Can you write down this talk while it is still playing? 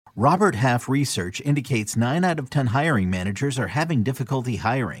Robert Half research indicates 9 out of 10 hiring managers are having difficulty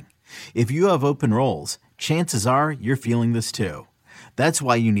hiring. If you have open roles, chances are you're feeling this too. That's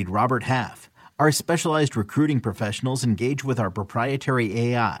why you need Robert Half. Our specialized recruiting professionals engage with our proprietary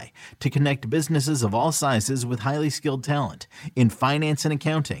AI to connect businesses of all sizes with highly skilled talent in finance and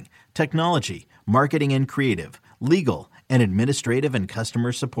accounting, technology, marketing and creative, legal, and administrative and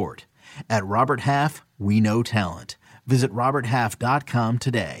customer support. At Robert Half, we know talent. Visit roberthalf.com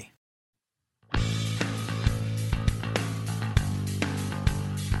today.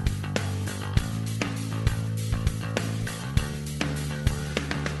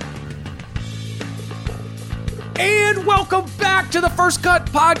 And welcome back to the First Cut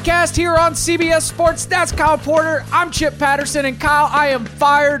podcast here on CBS Sports. That's Kyle Porter. I'm Chip Patterson. And Kyle, I am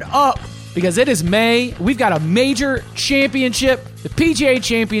fired up because it is May. We've got a major championship, the PGA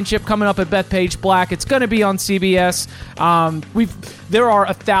Championship, coming up at Bethpage Black. It's going to be on CBS. There are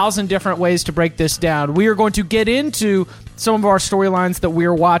 1,000 different ways to break this down. We are going to get into some of our storylines that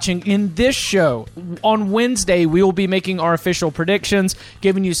we're watching in this show. On Wednesday, we will be making our official predictions,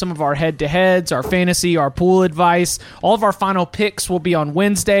 giving you some of our head-to-heads, our fantasy, our pool advice. All of our final picks will be on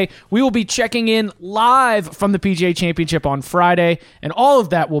Wednesday. We will be checking in live from the PGA Championship on Friday, and all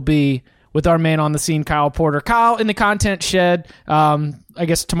of that will be with our man on the scene, Kyle Porter. Kyle, in the content shed, I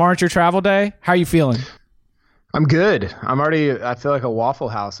guess tomorrow's your travel day. How are you feeling? I'm good. I feel like a Waffle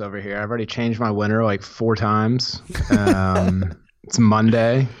House over here. I've already changed my winter like 4 times. It's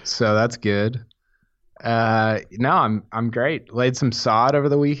Monday, so that's good. No, I'm great. Laid some sod over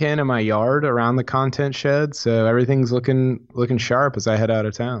the weekend in my yard around the content shed, so everything's looking sharp as I head out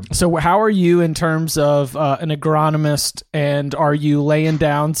of town. So how are you in terms of an agronomist, and are you laying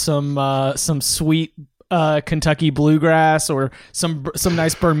down some sweet Kentucky bluegrass or some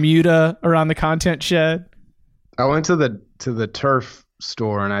nice Bermuda around the content shed? I went to the turf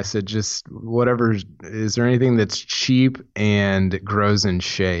store and I said, just whatever, is there anything that's cheap and grows in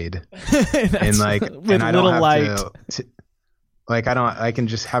shade? And like, with and I don't have light. I can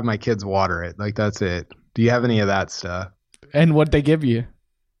just have my kids water it. Like, that's it. Do you have any of that stuff? And what'd they give you?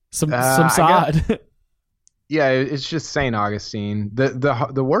 Some sod. Yeah, it's just St. Augustine.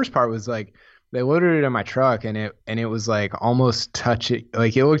 The worst part was like, they loaded it in my truck and it was like almost touching,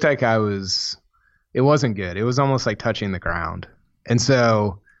 like it looked like it wasn't good. It was almost like touching the ground. And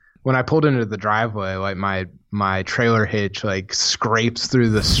so when I pulled into the driveway, like my trailer hitch like scrapes through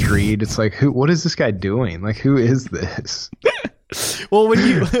the street. It's like, what is this guy doing? Like, who is this? Well,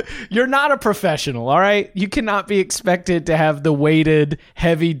 when you're not a professional, all right? You cannot be expected to have the weighted,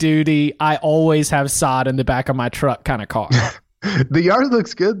 heavy duty, I always have sod in the back of my truck kind of car. The yard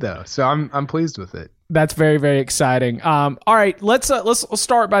looks good though, so I'm pleased with it. That's very, very exciting. All right, let's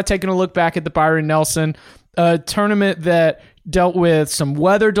start by taking a look back at the Byron Nelson tournament that dealt with some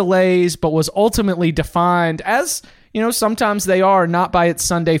weather delays, but was ultimately defined as, sometimes they are, not by its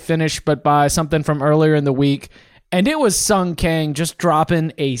Sunday finish, but by something from earlier in the week. And it was Sung Kang just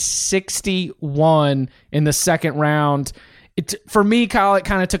dropping a 61 in the second round. For me, Kyle, it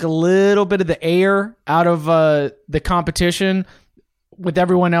kind of took a little bit of the air out of the competition with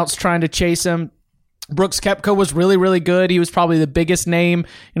everyone else trying to chase him. Brooks Koepka was really, really good. He was probably the biggest name.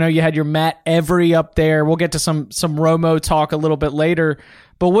 You had your Matt Every up there. We'll get to some Romo talk a little bit later.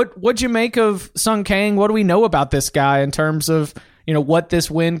 But what'd you make of Sung Kang? What do we know about this guy in terms of, what this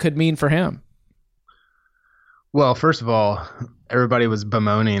win could mean for him? Well, first of all, everybody was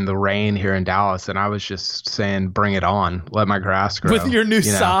bemoaning the rain here in Dallas, and I was just saying, bring it on. Let my grass grow. With your new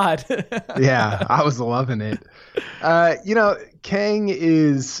sod. Yeah, I was loving it. Kang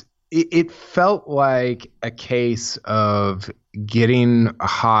is... It felt like a case of getting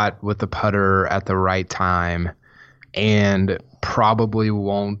hot with the putter at the right time and probably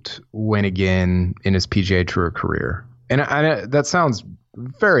won't win again in his PGA Tour career. And that sounds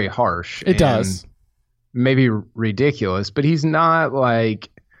very harsh. It does. Maybe ridiculous, but he's not like,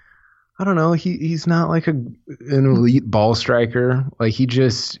 I don't know, he's not like an elite ball striker. Like he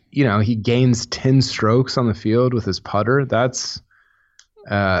just, he gains 10 strokes on the field with his putter. That's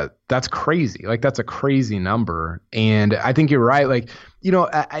crazy. Like that's a crazy number. And I think you're right. Like,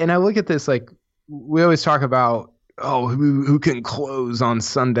 and I look at this, like we always talk about, who can close on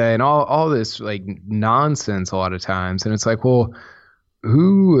Sunday and all this like nonsense a lot of times. And it's like, well,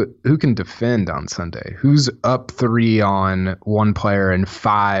 who can defend on Sunday? Who's up 3 on one player and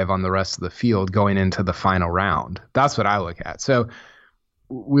 5 on the rest of the field going into the final round? That's what I look at. So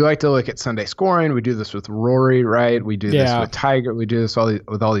we like to look at Sunday scoring. We do this with Rory, right? We do this with Tiger. We do this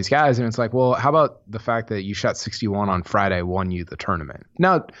with all these guys. And it's like, well, how about the fact that you shot 61 on Friday won you the tournament?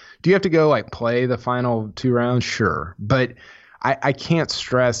 Now, do you have to go like play the final 2 rounds? Sure. But I can't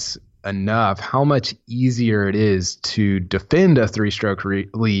stress enough how much easier it is to defend a 3-stroke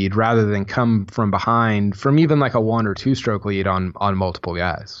lead rather than come from behind from even like a 1 or 2-stroke lead on multiple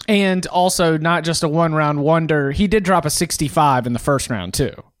guys. And also not just a one-round wonder. He did drop a 65 in the first round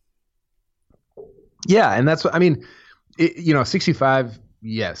too. Yeah, and that's what I mean. 65.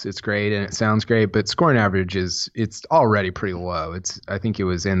 Yes, it's great and it sounds great, but scoring average it's already pretty low. I think it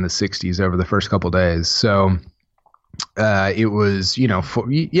was in the 60s over the first couple days. So it was, you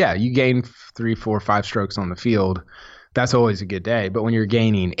gain 3, 4, 5 strokes on the field. That's always a good day. But when you're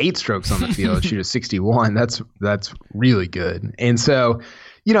gaining 8 strokes on the field, shoot a 61, that's really good. And so,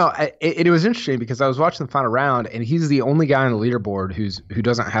 it was interesting because I was watching the final round and he's the only guy on the leaderboard who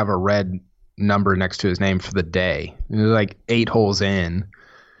doesn't have a red number next to his name for the day. It was like 8 holes in.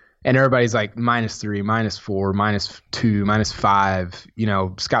 And everybody's like -3, -4, -2,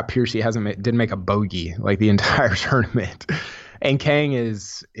 -5. Scott Piercy didn't make a bogey like the entire tournament. And Kang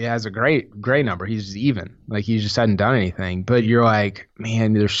has a great number. He's just even. Like he just hadn't done anything. But you're like,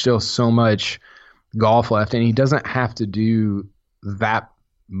 man, there's still so much golf left, and he doesn't have to do that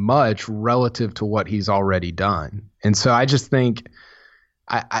much relative to what he's already done. And so I just think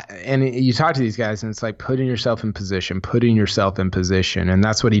and you talk to these guys and it's like putting yourself in position, and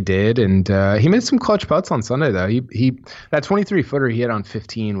that's what he did. And he made some clutch putts on Sunday though. He that 23 footer he hit on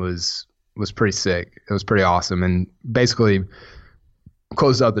 15 was pretty sick. It was pretty awesome, and basically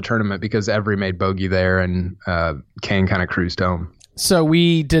closed out the tournament because Every made bogey there, and Kane kind of cruised home. So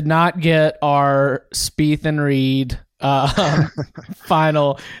we did not get our Spieth and Reed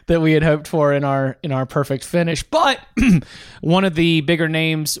final that we had hoped for in our perfect finish, but one of the bigger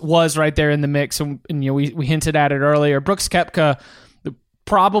names was right there in the mix, and we hinted at it earlier. Brooks Koepka,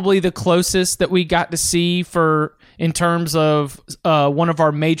 probably the closest that we got to see in terms of one of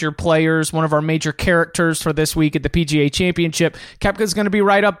our major players, one of our major characters for this week at the PGA Championship. Koepka's going to be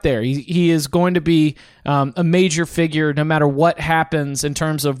right up there. He is going to be a major figure no matter what happens in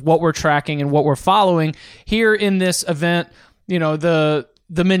terms of what we're tracking and what we're following. Here in this event, the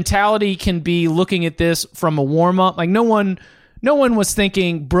mentality can be looking at this from a warm-up. Like no one was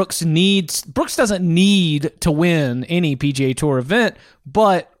thinking Brooks doesn't need to win any PGA Tour event,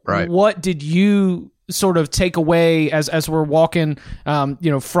 but right. What did you sort of take away as we're walking,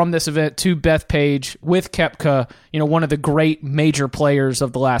 from this event to Bethpage with Koepka, one of the great major players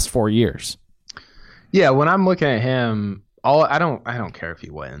of the last 4 years? Yeah, when I'm looking at him, I don't care if he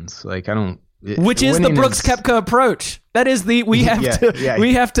wins. Like I don't. Which is the Brooks Koepka approach. That is we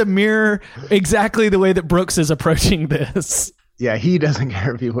have to mirror exactly the way that Brooks is approaching this. Yeah, he doesn't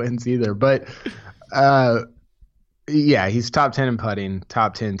care if he wins either. But he's top 10 in putting,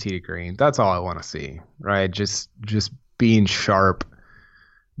 top 10 tee to green. That's all I want to see, right? Just being sharp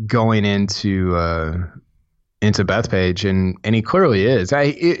going into Bethpage, and he clearly is.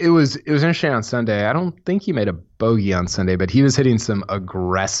 It was interesting on Sunday. I don't think he made a bogey on Sunday, but he was hitting some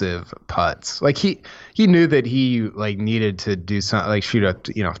aggressive putts. Like he knew that he like needed to do something, like shoot a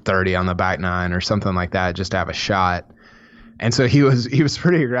 30 on the back nine or something like that, just to have a shot. And so he was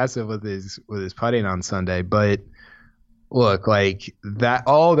pretty aggressive with his putting on Sunday. But look, like that,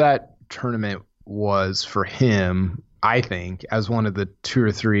 all that tournament was for him, I think, as one of the 2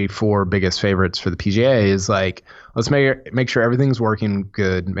 or 3, 4 biggest favorites for the PGA, is like, let's make sure everything's working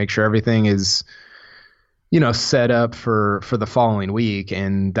good, make sure everything is, set up for the following week,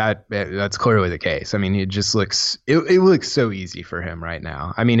 and that's clearly the case. I mean, it just looks it looks so easy for him right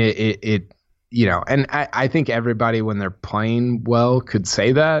now. I mean, and I think everybody when they're playing well could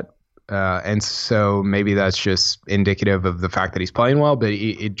say that. And so maybe that's just indicative of the fact that he's playing well, but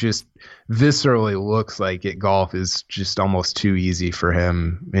it just viscerally looks like golf is just almost too easy for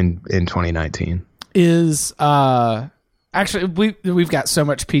him in 2019. Actually, we've got so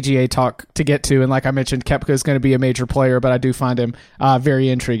much PGA talk to get to, and like I mentioned, Koepka is going to be a major player, but I do find him very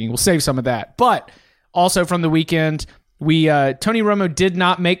intriguing. We'll save some of that. But also from the weekend, Tony Romo did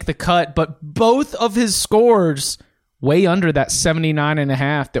not make the cut, but both of his scores way under that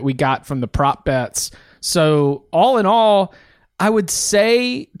 79.5 that we got from the prop bets. So all in all, I would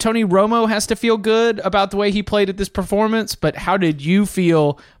say Tony Romo has to feel good about the way he played at this performance, but how did you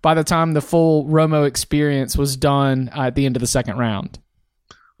feel by the time the full Romo experience was done at the end of the second round?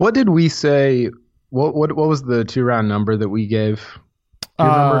 What did we say? What was the 2-round number that we gave?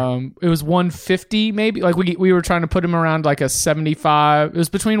 It was 150 maybe. Like we were trying to put him around like a 75. It was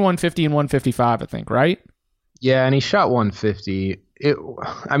between 150 and 155, I think, right? Yeah, and he shot 150. It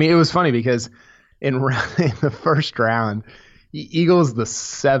was funny because in the first round, he eagles the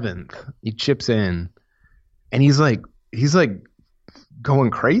 7th. He chips in, and he's like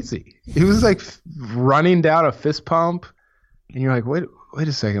going crazy. He was like running down a fist pump, And you're like, wait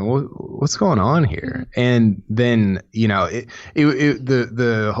a second, what's going on here? And then,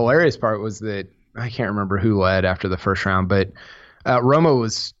 the hilarious part was that I can't remember who led after the first round, but Romo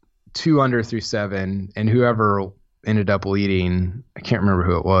was 2 under through 7, and whoever ended up leading, I can't remember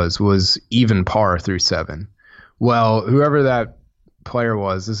who it was even par through 7. Well, whoever that player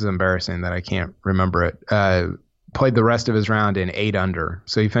was, this is embarrassing that I can't remember it, played the rest of his round in 8 under.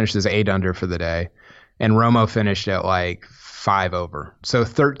 So he finished as 8 under for the day. And Romo finished at like 5 over. So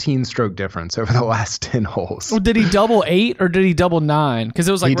 13 stroke difference over the last 10 holes. Well, did he double 8 or did he double 9? Because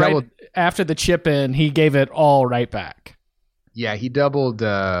it was like after the chip in, he gave it all right back. Yeah, he doubled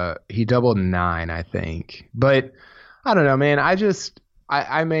 9, I think. But I don't know, man.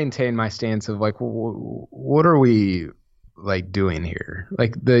 I maintain my stance of like, what are we like doing here?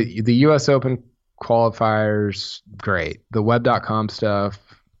 Like the US Open qualifiers, great. The web.com stuff,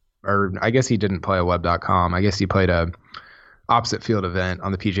 or I guess he didn't play a web.com. I guess he played a opposite field event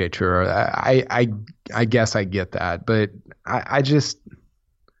on the PGA Tour. I guess I get that, but I just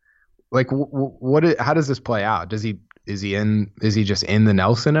like how does this play out? Is he just in the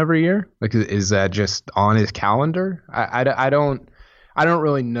Nelson every year? Like, is that just on his calendar? I don't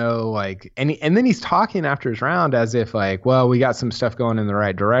really know. Like, and then he's talking after his round as if like, well, we got some stuff going in the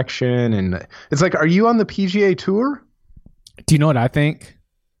right direction, and it's like, are you on the PGA Tour? Do you know what I think?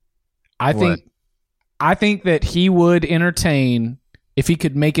 I think that he would entertain, if he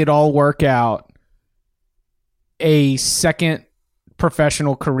could make it all work out, a second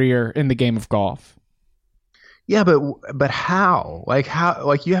professional career in the game of golf. Yeah, but how? Like how?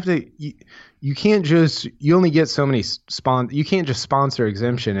 Like you have to. You can't just. You only get so many You can't just sponsor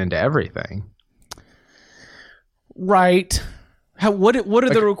exemption into everything. Right. What are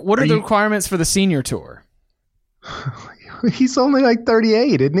the requirements for the senior tour? He's only like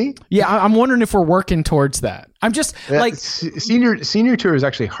 38, isn't he? Yeah, I'm wondering if we're working towards that. I'm just like senior tour is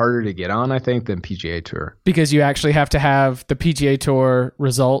actually harder to get on, I think, than PGA Tour, because you actually have to have the PGA Tour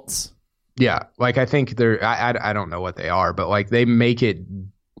results. Yeah, like I think I don't know what they are, but like they make it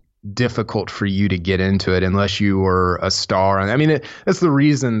difficult for you to get into it unless you were a star. And I mean, that's the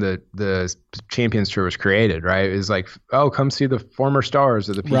reason that the Champions Tour was created, right? Is like, oh, come see the former stars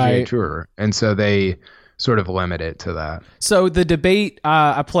of the PGA Tour, and so they sort of limit it to that. So the debate,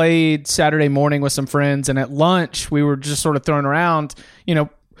 I played Saturday morning with some friends, and at lunch we were just sort of throwing around,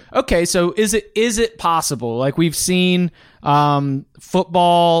 okay, so is it possible? Like we've seen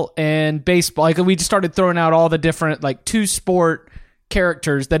football and baseball, like we just started throwing out all the different like 2-sport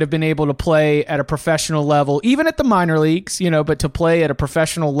characters that have been able to play at a professional level, even at the minor leagues, but to play at a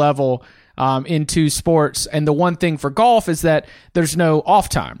professional level in 2 sports. And the one thing for golf is that there's no off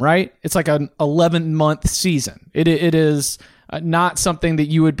time, right? It's like an 11-month season. It is not something that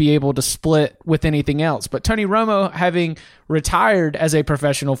you would be able to split with anything else. But Tony Romo, having retired as a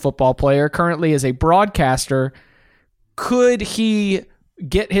professional football player, currently as a broadcaster, could he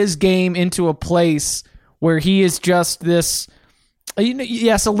get his game into a place where he is just this,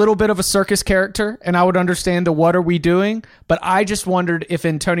 yes, a little bit of a circus character, and I would understand the what are we doing, but I just wondered if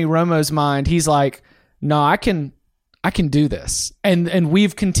in Tony Romo's mind, he's like, no, I can do this. And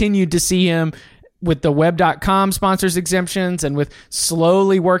we've continued to see him with the web.com sponsors exemptions and with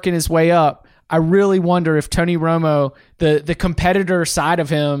slowly working his way up. I really wonder if Tony Romo, the competitor side of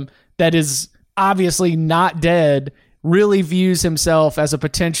him that is obviously not dead, really views himself as a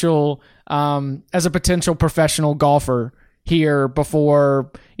potential professional golfer here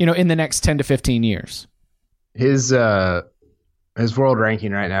before, in the next 10 to 15 years. His world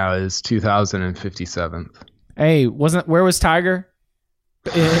ranking right now is 2057th. Hey, where was Tiger?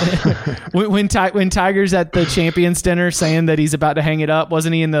 when Tiger's at the Champions dinner saying that he's about to hang it up,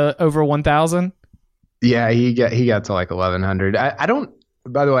 wasn't he in the over 1,000? Yeah, he got to like 1,100. I don't.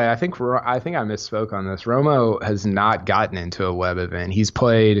 By the way, I think I misspoke on this. Romo has not gotten into a web event. He's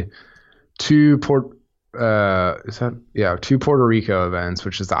played 2 Puerto Rico events,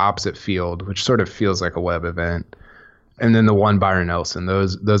 which is the opposite field, which sort of feels like a web event, and then the one Byron Nelson.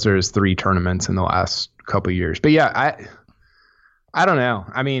 Those are his 3 tournaments in the last couple of years. But yeah, I don't know.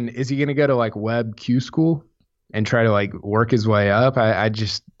 I mean, is he going to go to like web Q school and try to like work his way up? I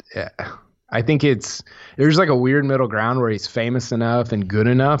think there's like a weird middle ground where he's famous enough and good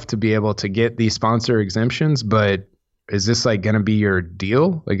enough to be able to get these sponsor exemptions, but is this like going to be your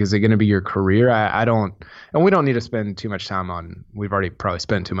deal? Like, is it going to be your career? I don't, and we don't need to spend too much time on, we've already probably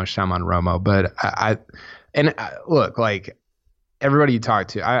spent too much time on Romo, but look, like everybody you talk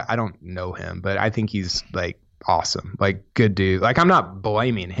to, I don't know him, but I think he's like awesome, like good dude. Like, I'm not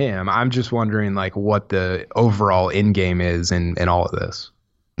blaming him. I'm just wondering like what the overall end game is in all of this.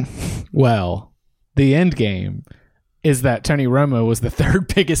 Well, the end game is that Tony Romo was the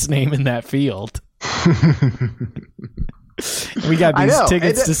third biggest name in that field. We got these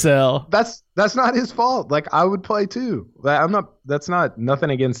tickets to sell. That's not his fault. Like, I would play too. That's not nothing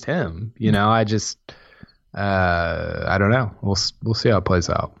against him. I just I don't know. We'll see how it plays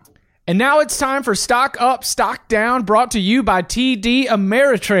out. And now it's time for Stock Up, Stock Down, brought to you by TD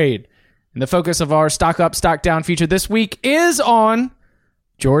Ameritrade. And the focus of our Stock Up, Stock Down feature this week is on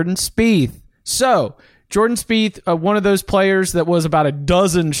Jordan Spieth. So, Jordan Spieth, one of those players that was about a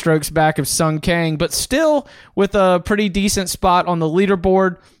dozen strokes back of Sung Kang, but still with a pretty decent spot on the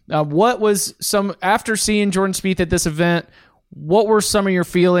leaderboard. After seeing Jordan Spieth at this event, what were some of your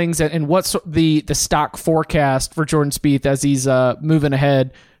feelings, and what's the stock forecast for Jordan Spieth as he's moving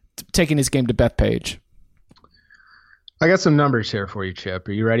ahead, taking his game to Bethpage? I got some numbers here for you, Chip.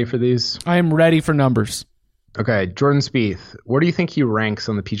 Are you ready for these? I am ready for numbers. Okay, Jordan Spieth, where do you think he ranks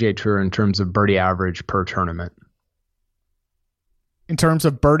on the PGA Tour in terms of birdie average per tournament? In terms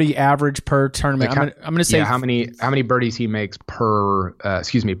of birdie average per tournament, I'm going to say how many birdies he makes per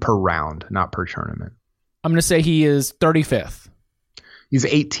round, not per tournament. I'm going to say he is 35th. He's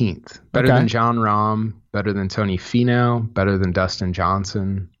 18th. Better than Jon Rahm, better than Tony Finau, better than Dustin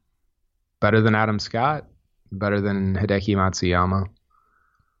Johnson, better than Adam Scott, better than Hideki Matsuyama.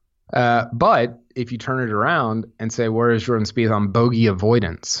 But if you turn it around and say, where is Jordan Spieth on bogey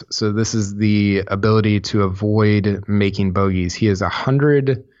avoidance? So this is the ability to avoid making bogeys. He is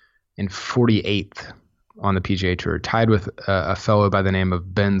 148th on the PGA Tour, tied with a fellow by the name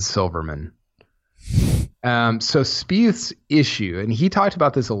of Ben Silverman. So Spieth's issue, and he talked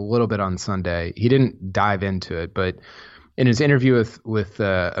about this a little bit on Sunday. He didn't dive into it, but in his interview with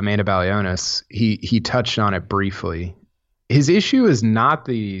Amanda Balionis, he touched on it briefly. His issue is not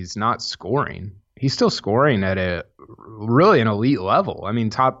that he's not scoring. He's still scoring at an elite level. I mean,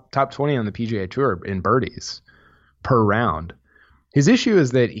 top 20 on the PGA Tour in birdies per round. His issue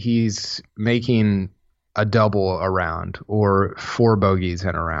is that he's making a double a round or 4 bogeys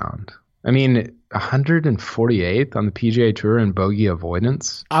in a round. I mean, 148th on the PGA Tour in bogey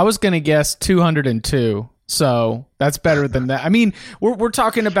avoidance. I was going to guess 202, so that's better than that. I mean, we're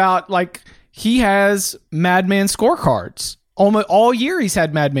talking about, like, he has Madman scorecards. Almost all year he's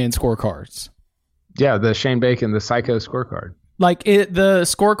had Madman scorecards. Yeah, the Shane Bacon, the Psycho scorecard. Like, the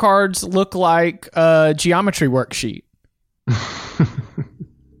scorecards look like a geometry worksheet.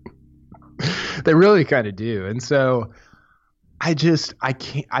 They really kind of do. And so I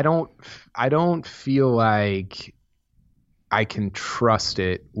don't feel like I can trust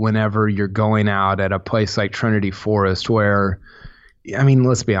it whenever you're going out at a place like Trinity Forest where, I mean,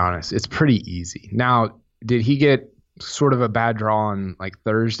 let's be honest, it's pretty easy. Now, did he get sort of a bad draw on like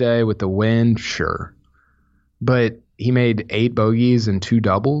Thursday with the wind? Sure. But he made 8 bogeys and 2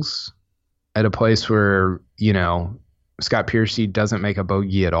 doubles at a place where, Scott Piercy doesn't make a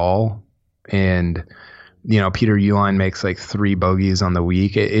bogey at all. And, Peter Uihlein makes like 3 bogeys on the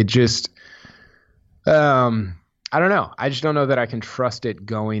week. It just, I don't know. I just don't know that I can trust it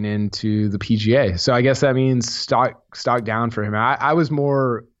going into the PGA. So I guess that means stock down for him. I was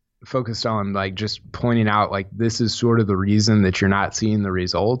more focused on like just pointing out like this is sort of the reason that you're not seeing the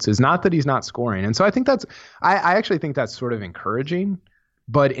results is not that he's not scoring. And so I think I actually think that's sort of encouraging,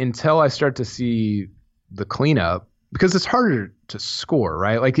 but until I start to see the cleanup, because it's harder to score,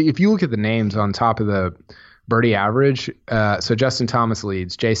 right? Like if you look at the names on top of the birdie average, so Justin Thomas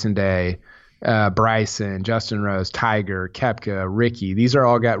leads, Jason Day, Bryson, Justin Rose, Tiger, Koepka, Ricky,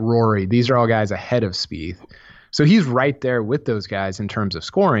 Rory, these are all guys ahead of Spieth. So he's right there with those guys in terms of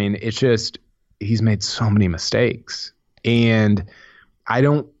scoring. It's just he's made so many mistakes. And I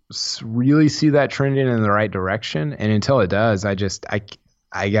don't really see that trending in the right direction. And until it does, I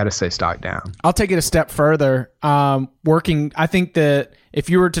got to say stock down. I'll take it a step further. I think that if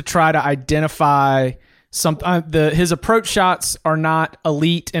you were to try to identify his approach shots are not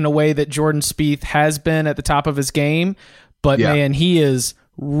elite in a way that Jordan Spieth has been at the top of his game. But, man, he is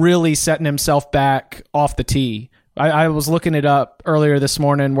really setting himself back off the tee. I was looking it up earlier this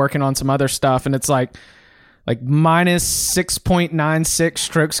morning, working on some other stuff, and it's like minus 6.96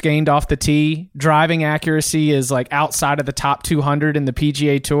 strokes gained off the tee. Driving accuracy is like outside of the top 200 in the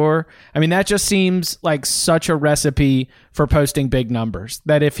PGA Tour. I mean, that just seems like such a recipe for posting big numbers.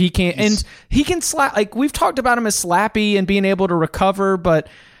 That if he can't, and he can slap, like we've talked about him as slappy and being able to recover, but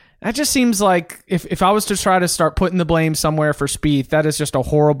that just seems like if I was to try to start putting the blame somewhere for Spieth, that is just a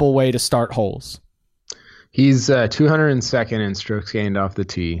horrible way to start holes. He's 202nd in strokes gained off the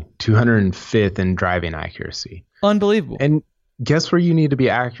tee, 205th in driving accuracy. Unbelievable. And guess where you need to be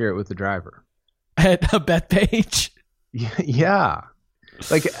accurate with the driver? At a Bethpage. Yeah.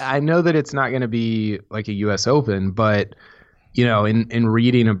 like, I know that it's not going to be like a U.S. Open, but in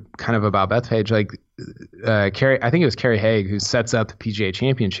reading kind of about Bethpage, like Carrie, I think it was Carrie Haig who sets up the PGA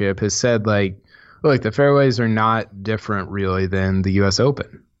Championship, has said like, look, the fairways are not different really than the U.S.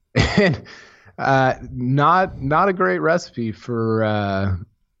 Open, and not a great recipe for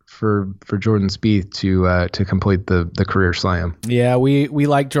Jordan Spieth to complete the career slam. Yeah, we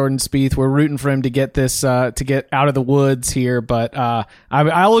like Jordan Spieth. We're rooting for him to get this to get out of the woods here, but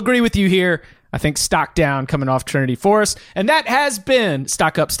I'll agree with you here. I think stock down coming off Trinity Forest. And that has been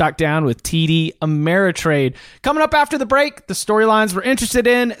Stock Up, Stock Down with TD Ameritrade. Coming up after the break, the storylines we're interested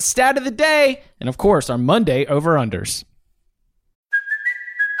in, stat of the day, and of course, our Monday over-unders.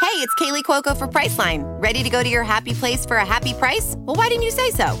 Hey, it's Kaylee Cuoco for Priceline. Ready to go to your happy place for a happy price? Well, why didn't you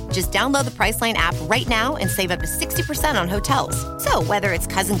say so? Just download the Priceline app right now and save up to 60% on hotels. So whether it's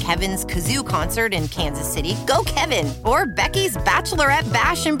Cousin Kevin's Kazoo Concert in Kansas City, go Kevin, or Becky's Bachelorette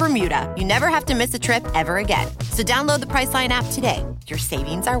Bash in Bermuda, you never have to miss a trip ever again. So download the Priceline app today. Your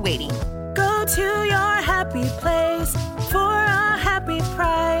savings are waiting. Go to your happy place for a happy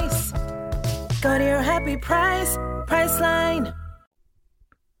price. Go to your happy price, Priceline.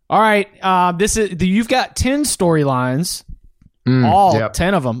 All right, you've got 10 storylines,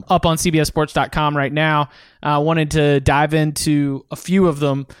 10 of them, up on CBSSports.com right now. I wanted to dive into a few of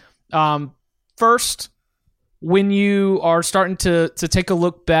them. First, when you are starting to take a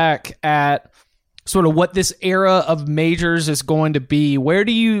look back at sort of what this era of majors is going to be, where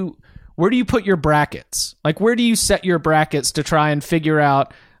do you put your brackets? Like, where do you set your brackets to try and figure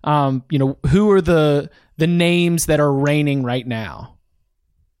out, who are the names that are reigning right now?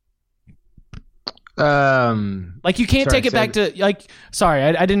 Like, you can't take it back to, like, sorry,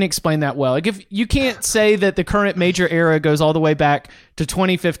 I didn't explain that well. Like, if you can't say that the current major era goes all the way back to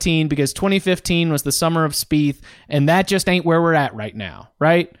 2015 because 2015 was the summer of Spieth, and that just ain't where we're at right now,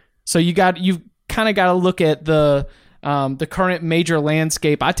 right? So you've kind of got to look at the current major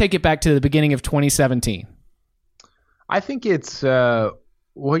landscape. I take it back to the beginning of 2017. I think it's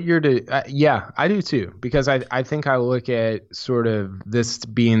what you're yeah, I do too, because I think I look at sort of this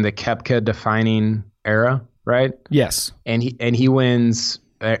being the Koepka defining era, right? Yes. And he wins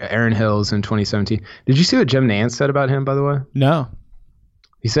Aaron Hills in 2017. Did you see what Jim Nantz said about him, by the way? No.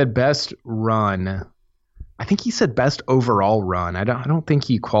 He said best run. I think he said best overall run. I don't think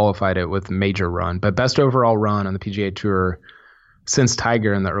he qualified it with major run, but best overall run on the PGA Tour since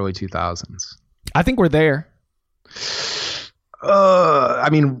Tiger in the early 2000s. I think we're there. I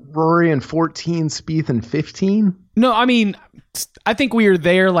mean, Rory in 14, Spieth in 15. No, I mean, I think we are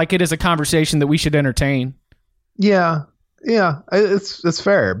there. Like, it is a conversation that we should entertain. Yeah, it's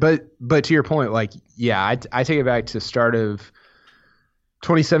fair. But to your point, like, yeah, I take it back to start of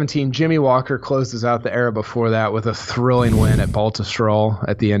 2017. Jimmy Walker closes out the era before that with a thrilling win at Baltusrol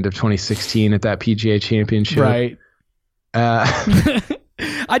at the end of 2016 at that PGA Championship. Right.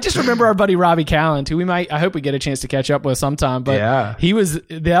 I just remember our buddy Robbie Calland, who I hope we get a chance to catch up with sometime, but yeah.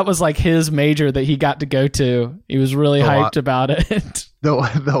 that was like his major that he got to go to. He was really hyped about it. The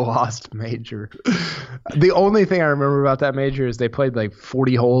lost major. The only thing I remember about that major is they played like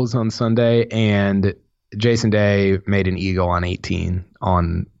 40 holes on Sunday, and Jason Day made an eagle on 18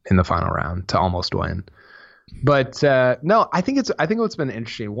 in the final round to almost win. But no, I think what's been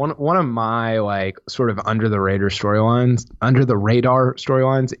interesting. One of my like sort of under the radar storylines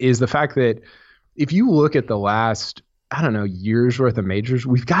is the fact that if you look at the last, I don't know, year's worth of majors,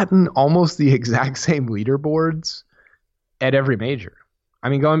 we've gotten almost the exact same leaderboards at every major. I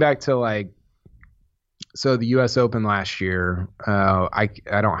mean, going back to so the U.S. Open last year, I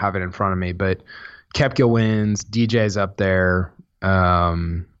don't have it in front of me, but Koepka wins, DJ's up there.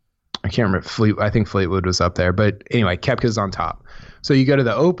 I can't remember. I think Fleetwood was up there, but anyway, Koepka's on top. So you go to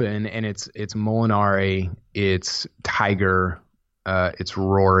the Open, and it's Molinari, it's Tiger, it's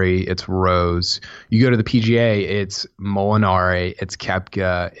Rory, it's Rose. You go to the PGA, it's Molinari, it's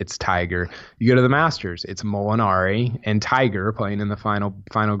Koepka, it's Tiger. You go to the Masters, it's Molinari and Tiger playing in the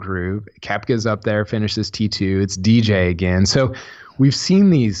final group. Koepka's up there, finishes T2. It's DJ again. So we've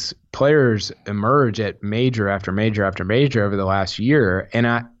seen these players emerge at major after major after major over the last year,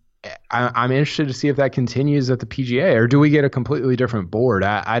 and I'm interested to see if that continues at the PGA, or do we get a completely different board?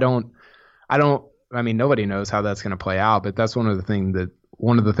 I mean, nobody knows how that's going to play out, but that's one of the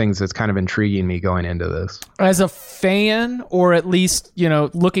things that's kind of intriguing me going into this. As a fan, or at least,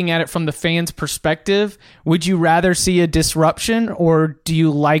 looking at it from the fan's perspective, would you rather see a disruption, or do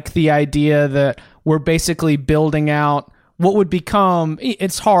you like the idea that we're basically building out what would become,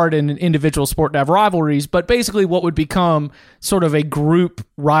 it's hard in an individual sport to have rivalries, but basically what would become sort of a group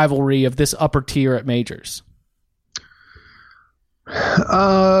rivalry of this upper tier at majors?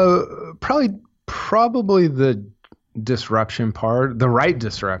 Probably the disruption part, the right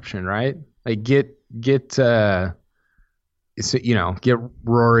disruption, right? Like get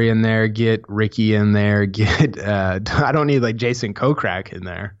Rory in there, get Ricky in there, I don't need like Jason Kokrak in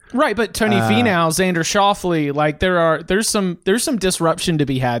there. Right, but Tony Finau, Xander Schauffele, like there's some disruption to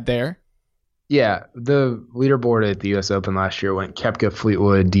be had there. Yeah, the leaderboard at the U.S. Open last year went Koepka,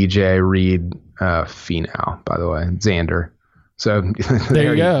 Fleetwood, DJ, Reed, Finau, by the way, Xander. So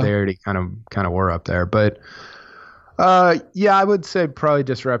there you go. They already kind of were up there. But yeah, I would say probably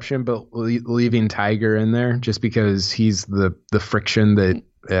disruption, but leaving Tiger in there just because he's the friction that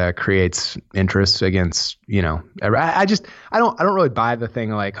creates interest against, I don't really buy the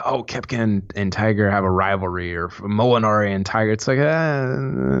thing like, oh, Koepka and Tiger have a rivalry, or Molinari and Tiger. It's like,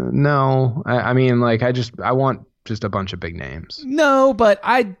 no. I mean, like, I want just a bunch of big names. No, but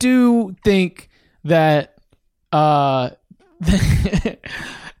I do think that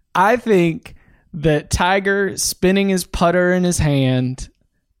I think that Tiger spinning his putter in his hand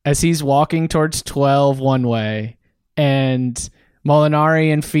as he's walking towards 12 one way, and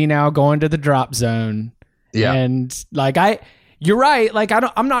Molinari and Finau going to the drop zone. Yeah. And like you're right. Like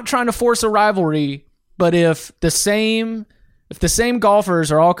I'm not trying to force a rivalry, but if the same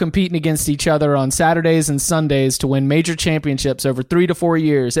golfers are all competing against each other on Saturdays and Sundays to win major championships over 3 to 4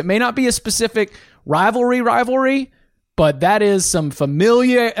 years, it may not be a specific rivalry, but that is some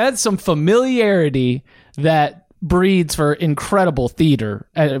familiarity that breeds for incredible theater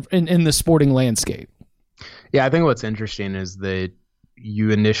in the sporting landscape. Yeah, I think what's interesting is that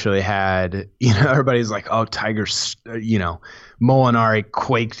you initially had, everybody's like, oh, Tiger's, Molinari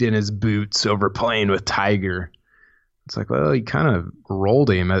quaked in his boots over playing with Tiger. It's like, well, he kind of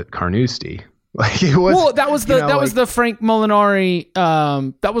rolled him at Carnoustie. Like it was. Well, that was the Frank Molinari.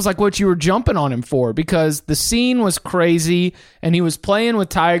 That was like what you were jumping on him for, because the scene was crazy and he was playing with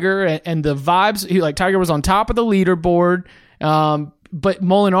Tiger and the vibes. Tiger was on top of the leaderboard. But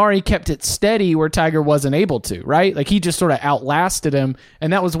Molinari kept it steady where Tiger wasn't able to, right? Like he just sort of outlasted him.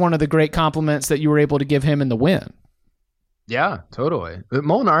 And that was one of the great compliments that you were able to give him in the win. Yeah, totally. But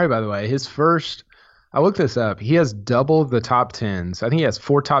Molinari, by the way, I looked this up. He has double the top 10s. I think he has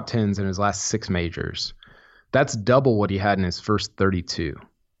 4 top 10s in his last 6 majors. That's double what he had in his first 32.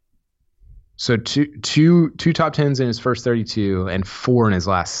 So two top 10s in his first 32 and 4 in his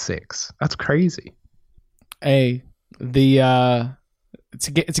last 6. That's crazy. Hey,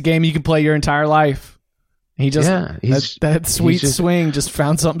 it's a game you can play your entire life. He just that sweet swing just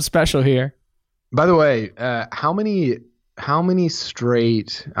found something special here. By the way, how many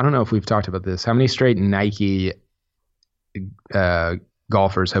straight, I don't know if we've talked about this, how many straight Nike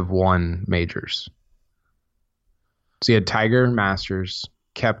golfers have won majors? So you had Tiger, Masters,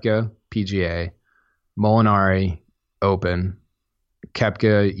 Koepka, PGA, Molinari, Open,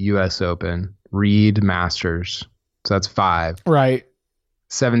 Koepka, US Open, Reed, Masters. So that's 5. Right.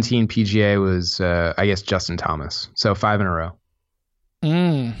 17 PGA was, I guess, Justin Thomas. So 5 in a row.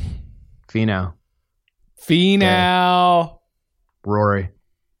 Finau. Rory.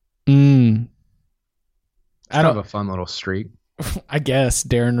 I don't have a fun little streak. I guess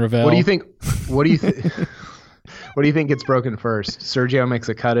Darren Ravel. What do you think? What do you think gets broken first? Sergio makes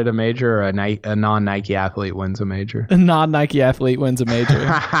a cut at a major, or a non-Nike athlete wins a major? A non-Nike athlete wins a major.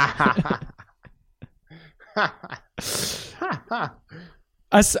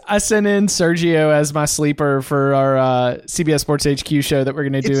 I sent in Sergio as my sleeper for our CBS Sports HQ show that we're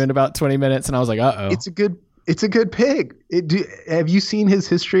going to do in about 20 minutes, and I was like, uh-oh. It's a good pick. Have you seen his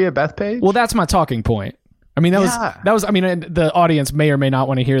history at Bethpage? Well, that's my talking point. I mean, that was. I mean, the audience may or may not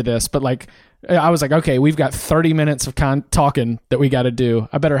want to hear this, but like, I was like, okay, we've got 30 minutes of talking that we got to do.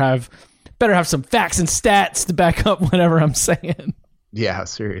 I better have some facts and stats to back up whatever I'm saying. Yeah,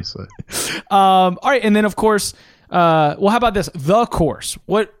 seriously. All right, and then of course, well, how about this? The course.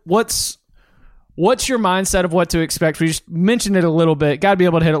 What's your mindset of what to expect? We just mentioned it a little bit. Got to be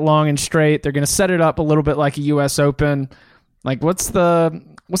able to hit it long and straight. They're going to set it up a little bit like a U.S. Open. Like, what's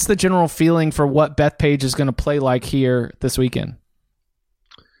the general feeling for what Bethpage is going to play like here this weekend?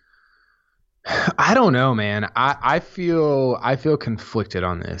 I don't know, man. I feel conflicted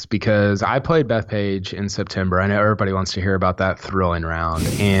on this because I played Bethpage in September. I know everybody wants to hear about that thrilling round,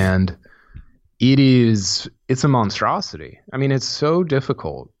 and it's a monstrosity. I mean, it's so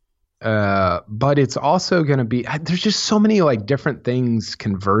difficult. But it's also going to be, there's just so many like different things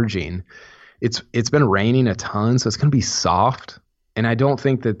converging. It's been raining a ton, so it's going to be soft. And I don't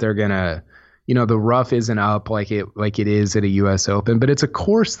think that they're going to, the rough isn't up like it is at a US Open, but it's a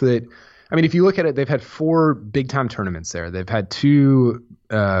course that, I mean, if you look at it, they've had 4 big time tournaments there. They've had 2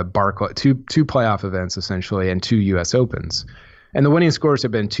 two playoff events essentially and 2 US Opens. And the winning scores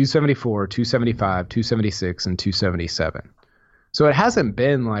have been 274, 275, 276, and 277. So it hasn't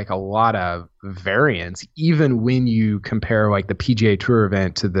been like a lot of variance, even when you compare like the PGA Tour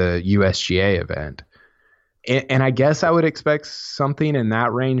event to the USGA event. And I guess I would expect something in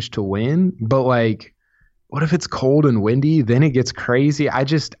that range to win, but like, what if it's cold and windy? Then it gets crazy. I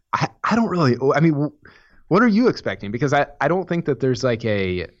don't really, I mean, what are you expecting? Because I don't think that there's like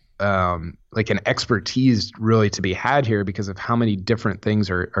an expertise really to be had here because of how many different things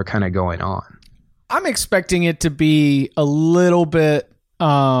are kind of going on. I'm expecting it to be a little bit,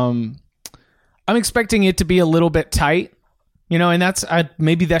 tight, and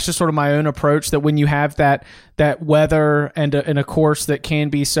maybe that's just sort of my own approach, that when you have that weather and a course that can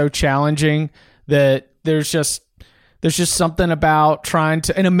be so challenging, that there's just something about trying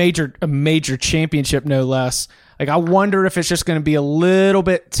to, in a major championship, no less. Like, I wonder if it's just going to be a little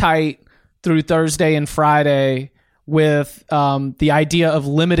bit tight through Thursday and Friday, with the idea of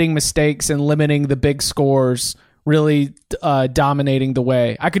limiting mistakes and limiting the big scores really dominating the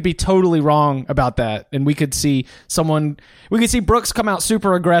way. I could be totally wrong about that, and we could see Brooks come out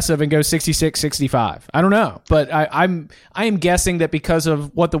super aggressive and go 66-65. I don't know, but I am guessing that because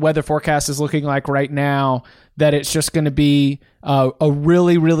of what the weather forecast is looking like right now, that it's just going to be a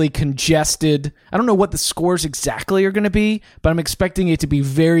really, really congested. I don't know what the scores exactly are going to be, but I'm expecting it to be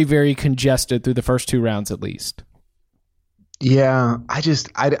very, very congested through the first two rounds at least. Yeah, I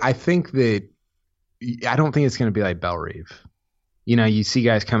think that I don't think it's going to be like Bellerive. You know, you see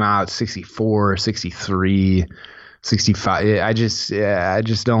guys come out 64, 63, 65. I just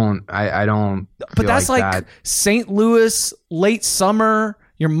don't. I don't. But that's like that. St. Louis, late summer.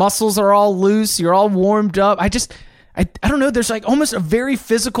 Your muscles are all loose. You're all warmed up. I don't know. There's like almost a very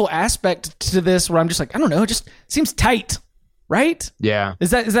physical aspect to this where I'm just like, I don't know. It just seems tight. Right? Yeah.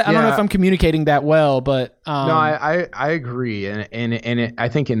 Is that? I don't know if I'm communicating that well, but no, I agree, and I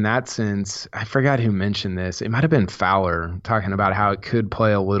think in that sense, I forgot who mentioned this. It might have been Fowler talking about how it could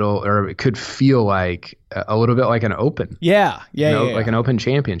play a little, or it could feel like a little bit like an Open. Yeah. Like an Open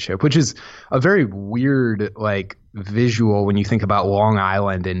Championship, which is a very weird like visual when you think about Long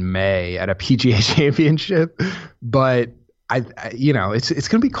Island in May at a PGA Championship, but. It's going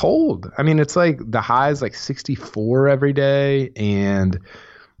to be cold. I mean, it's like the high is like 64 every day, and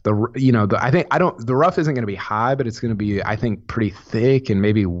the rough isn't going to be high, but it's going to be, I think, pretty thick and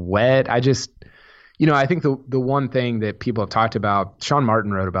maybe wet. I think the one thing that people have talked about, Sean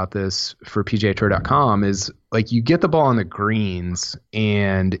Martin wrote about this for PGAtour.com, is like you get the ball on the greens,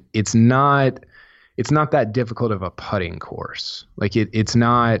 and it's not that difficult of a putting course. Like it's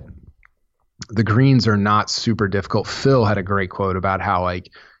not. The greens are not super difficult. Phil had a great quote about how like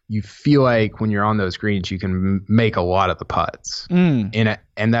you feel like when you're on those greens, you can make a lot of the putts. And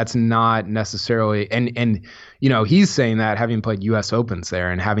that's not necessarily, and he's saying that having played US Opens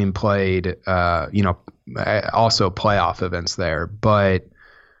there and having played, also playoff events there. But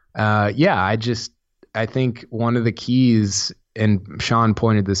I think one of the keys, and Sean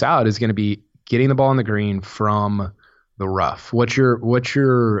pointed this out, is going to be getting the ball on the green from the rough. What's your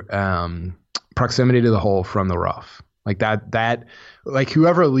proximity to the hole from the rough? Like that like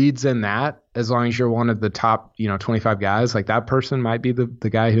whoever leads in that, as long as you're one of the top 25 guys, like that person might be the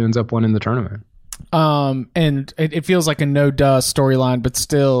guy who ends up winning the tournament. And it feels like a no duh storyline, but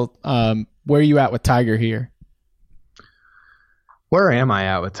still, where are you at with Tiger here? Where am I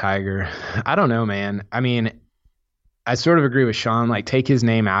at with Tiger? I don't know, man. I mean, I sort of agree with Sean. Like, take his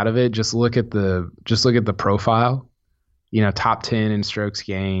name out of it. Just look at the profile. Top 10 in strokes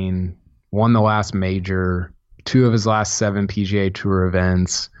gained, won the last major, 2 of his last 7 PGA Tour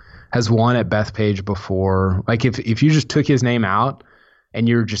events, has won at Bethpage before. Like, if you just took his name out and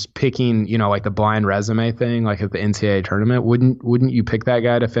you're just picking, like the blind resume thing, like at the NCAA tournament, wouldn't you pick that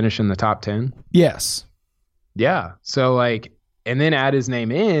guy to finish in the top 10? Yes. Yeah. So like, and then add his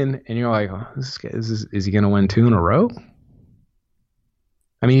name in, and you're like, oh, this guy, is he going to win 2 in a row?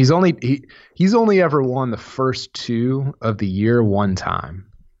 I mean, he's only ever won the first 2 of the year one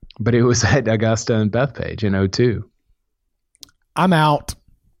time, but it was at Augusta and Bethpage in 2002. I'm out.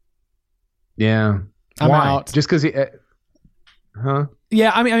 Yeah, I'm out. Just because he, huh?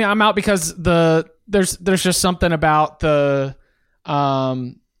 Yeah, I mean, I'm out because there's just something about the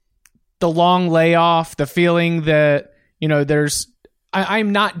long layoff, the feeling that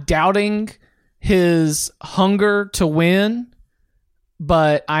I'm not doubting his hunger to win.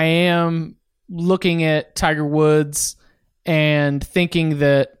 But I am looking at Tiger Woods and thinking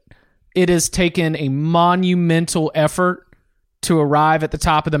that it has taken a monumental effort to arrive at the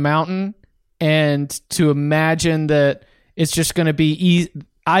top of the mountain, and to imagine that it's just going to be easy.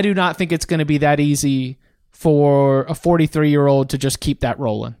 I do not think it's going to be that easy for a 43-year-old to just keep that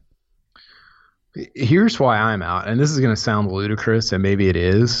rolling? Here's why I'm out, and this is going to sound ludicrous, and maybe it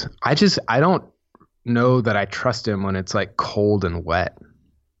is. I don't know that I trust him when it's like cold and wet.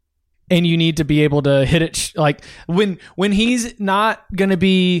 And you need to be able to hit it like when he's not going to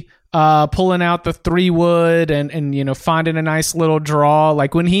be pulling out the 3-wood and finding a nice little draw.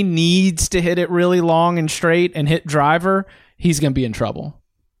 Like when he needs to hit it really long and straight and hit driver, he's going to be in trouble.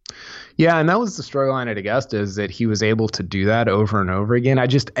 Yeah, and that was the storyline at Augusta, is that he was able to do that over and over again. I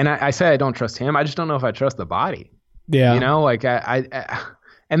say I don't trust him. I just don't know if I trust the body. Yeah, like I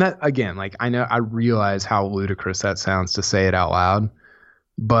and that again, like I realize how ludicrous that sounds to say it out loud,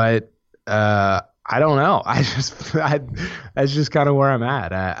 but I don't know. That's just kind of where I'm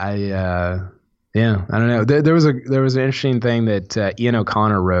at. I don't know. There was an interesting thing that Ian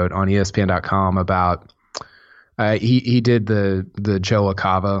O'Connor wrote on ESPN.com about. He did the Joe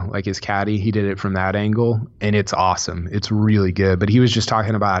LaCava, like his caddy. He did it from that angle, and it's awesome. It's really good. But he was just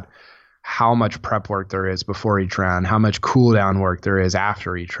talking about how much prep work there is before each round, how much cool down work there is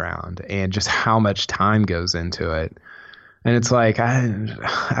after each round, and just how much time goes into it. And it's like, I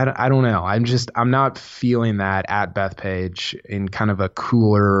don't know. I'm not feeling that at Bethpage in kind of a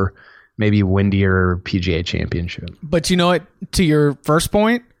cooler, maybe windier PGA Championship. But you know what? To your first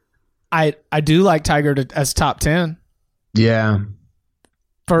point, I do like Tiger as top 10. Yeah.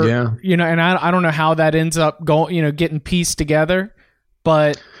 And I don't know how that ends up going, getting pieced together,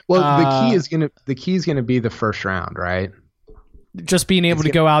 but the key is gonna be the first round, right? Just being able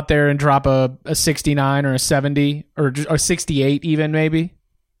to go out there and drop a 69 or a 70 or 68 even maybe.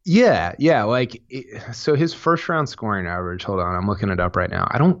 Yeah. So his first round scoring average, hold on, I'm looking it up right now.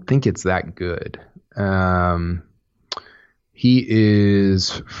 I don't think it's that good. He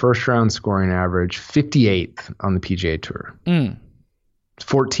is first round scoring average 58th on the PGA Tour.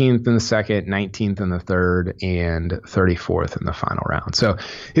 14th in the second, 19th in the third, and 34th in the final round. So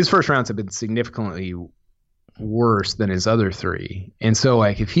his first rounds have been significantly worse than his other three. And so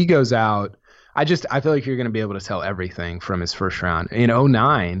like if he goes out, I feel like you're going to be able to tell everything from his first round. In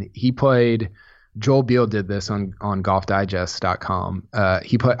 2009, he played, Joel Beal did this on golfdigest.com. I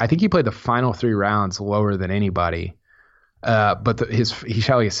think he played the final 3 rounds lower than anybody. But he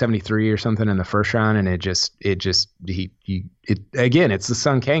shot like a 73 or something in the first round, and it again, it's the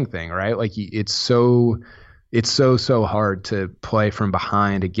Sung Kang thing, right? Like it's so hard to play from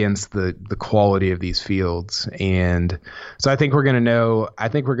behind against the quality of these fields. And so I think we're going to know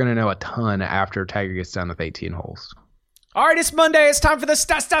a ton after Tiger gets done with 18 holes. All right, it's Monday. It's time for the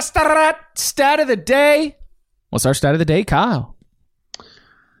stat of the day. What's our stat of the day, Kyle?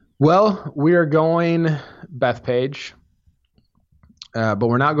 Well, we are going Bethpage. But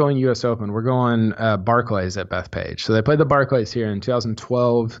we're not going U.S. Open. We're going Barclays at Bethpage. So they played the Barclays here in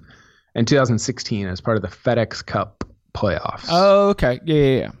 2012 and 2016 as part of the FedEx Cup playoffs. Oh, okay.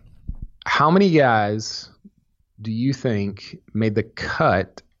 Yeah. How many guys do you think made the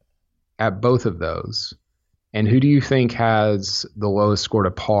cut at both of those? And who do you think has the lowest score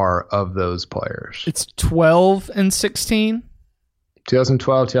to par of those players? It's 12 and 16.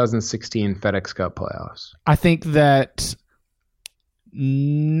 2012, 2016 FedEx Cup playoffs. I think that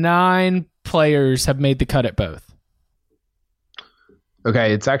 9 players have made the cut at both.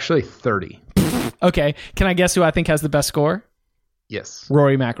 Okay, it's actually 30. Okay, can I guess who I think has the best score? Yes.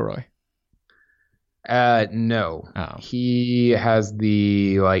 Rory McIlroy. No. Oh. He has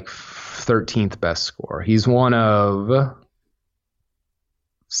the 13th best score. He's one of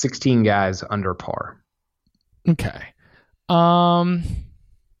 16 guys under par. Okay.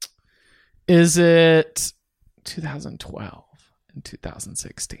 Is it 2012 and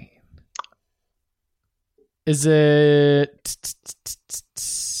 2016? Is it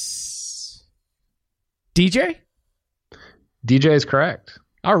DJ? DJ is correct.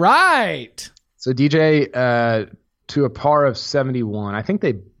 All right. So DJ to a par of 71. I think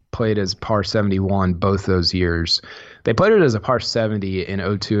they played as par 71 both those years. They played it as a par 70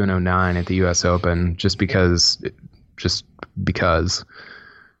 in 02 and 09 at the U.S. Open just because.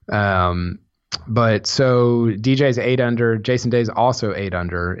 But so DJ's 8 under. Jason Day's also 8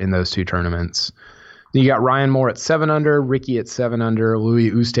 under in those two tournaments. Then you got Ryan Moore at 7 under, Ricky at 7 under,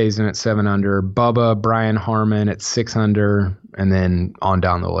 Louis Oosthuizen at 7 under, Bubba, Brian Harmon at 6 under, and then on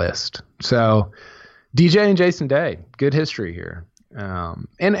down the list. So DJ and Jason Day, good history here.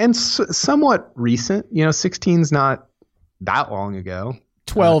 And somewhat recent. 16's not that long ago.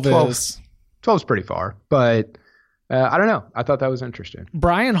 12 is. 12's pretty far, but I don't know. I thought that was interesting.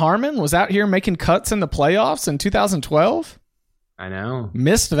 Brian Harmon was out here making cuts in the playoffs in 2012. I know.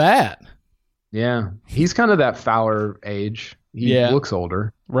 Missed that. Yeah. He's kind of that Fowler age. He looks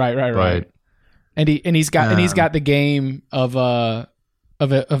older. Right. And he's got the game of a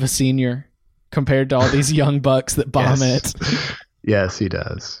senior compared to all these young bucks that bomb it. Yes, he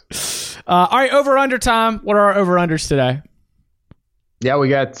does. All right, over-under time. What are our over-unders today? Yeah, we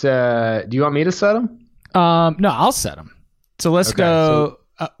got do you want me to set them? No, I'll set them. So let's go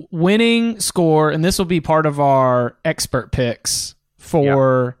winning score, and this will be part of our expert picks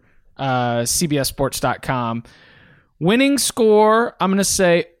for CBSSports.com. Winning score, I'm going to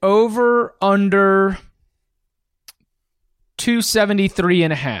say over under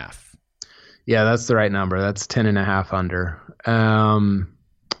 273.5. Yeah, that's the right number. That's 10.5 under. I'm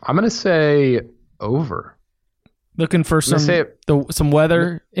going to say over. Looking for some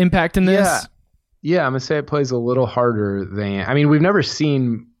weather impact in this? Yeah, I'm going to say it plays a little harder than... I mean, we've never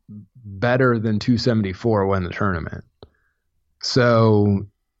seen better than 274 win the tournament. So,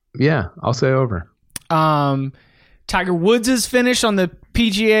 yeah, I'll say over. Tiger Woods' finish on the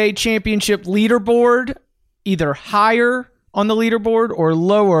PGA Championship leaderboard, either higher on the leaderboard or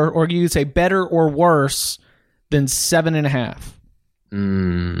lower, or you say better or worse than 7.5.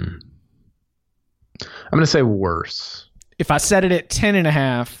 I'm going to say worse. If I set it at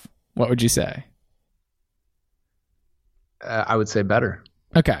 10.5, what would you say? I would say better.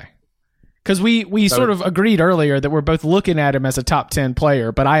 Okay. Because we sort of agreed earlier that we're both looking at him as a top 10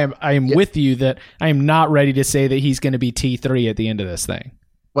 player, but I am with you that I am not ready to say that he's going to be T3 at the end of this thing.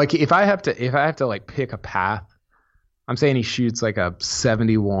 Like if I have to like pick a path, I'm saying he shoots like a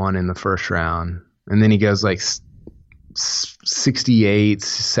 71 in the first round, and then he goes like 68,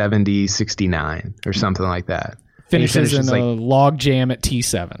 70, 69 or something like that. Finishes in a log jam at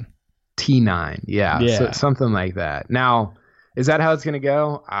T7. T9, yeah. So, something like that. Now, is that how it's going to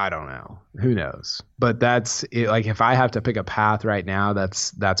go? I don't know. Who knows? But that's it. Like if I have to pick a path right now,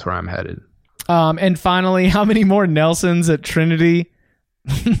 that's where I'm headed. And finally, how many more Nelsons at Trinity?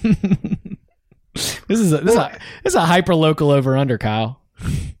 This is a hyper local over under, Kyle.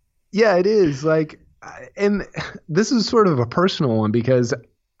 Yeah, it is. Like, and this is sort of a personal one because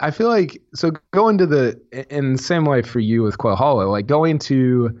I feel like going to in the same way for you with Quail Hollow, like going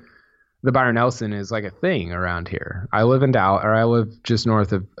to the Byron Nelson is like a thing around here. I live in Dallas, or I live just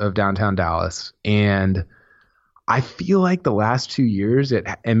north of downtown Dallas, and I feel like the last 2 years,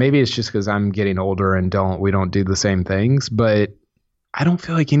 and maybe it's just because I'm getting older and we don't do the same things, but I don't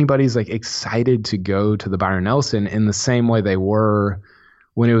feel like anybody's like excited to go to the Byron Nelson in the same way they were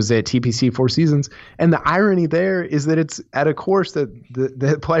when it was at TPC Four Seasons. And the irony there is that it's at a course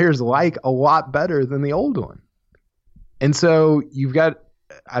that players like a lot better than the old one. And so you've got,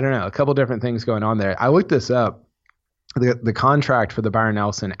 I don't know, a couple different things going on there. I looked this up. The contract for the Byron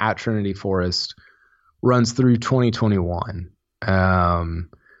Nelson at Trinity Forest runs through 2021.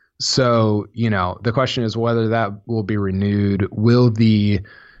 So, the question is whether that will be renewed. Will the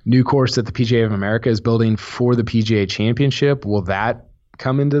new course that the PGA of America is building for the PGA Championship, will that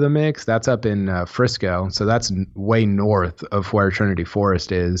come into the mix? That's up in Frisco. So that's way north of where Trinity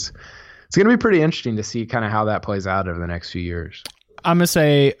Forest is. It's going to be pretty interesting to see kind of how that plays out over the next few years. I'm going to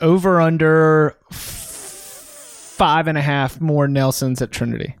say over under 5.5 more Nelsons at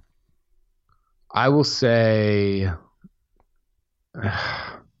Trinity. I will say...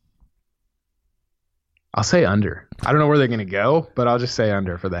 I'll say under. I don't know where they're going to go, but I'll just say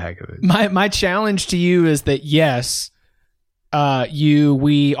under for the heck of it. My challenge to you is that yes,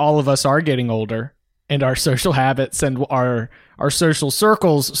 we all of us are getting older, and our social habits and our social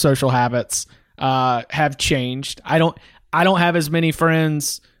circles' social habits have changed. I don't have as many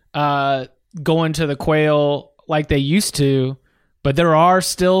friends going to the Quail like they used to, but there are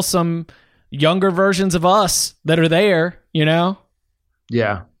still some younger versions of us that are there.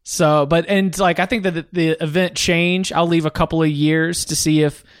 Yeah. So, I think that the event change, I'll leave a couple of years to see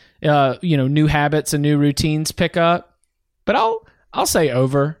if, new habits and new routines pick up, but I'll say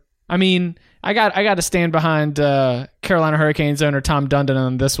over. I mean, I got to stand behind Carolina Hurricanes owner Tom Dundon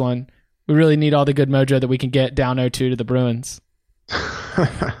on this one. We really need all the good mojo that we can get down 0-2 to the Bruins.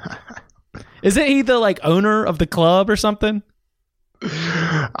 Isn't he the owner of the club or something?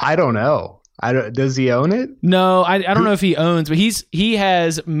 I don't know. Does he own it? No, I don't know if he owns, but he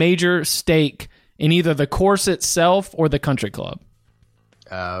has major stake in either the course itself or the country club.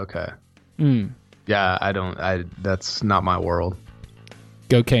 Okay. Yeah, that's not my world.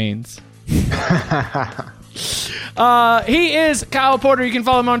 Go Canes. He is Kyle Porter. You can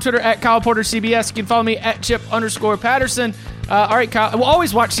follow him on Twitter at Kyle Porter CBS. You can follow me at Chip_Patterson. All right, Kyle. We'll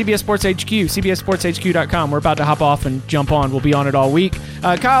always watch CBS Sports HQ, CBSSportsHQ.com. We're about to hop off and jump on. We'll be on it all week.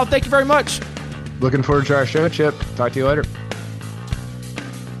 Kyle, thank you very much. Looking forward to our show, Chip. Talk to you later.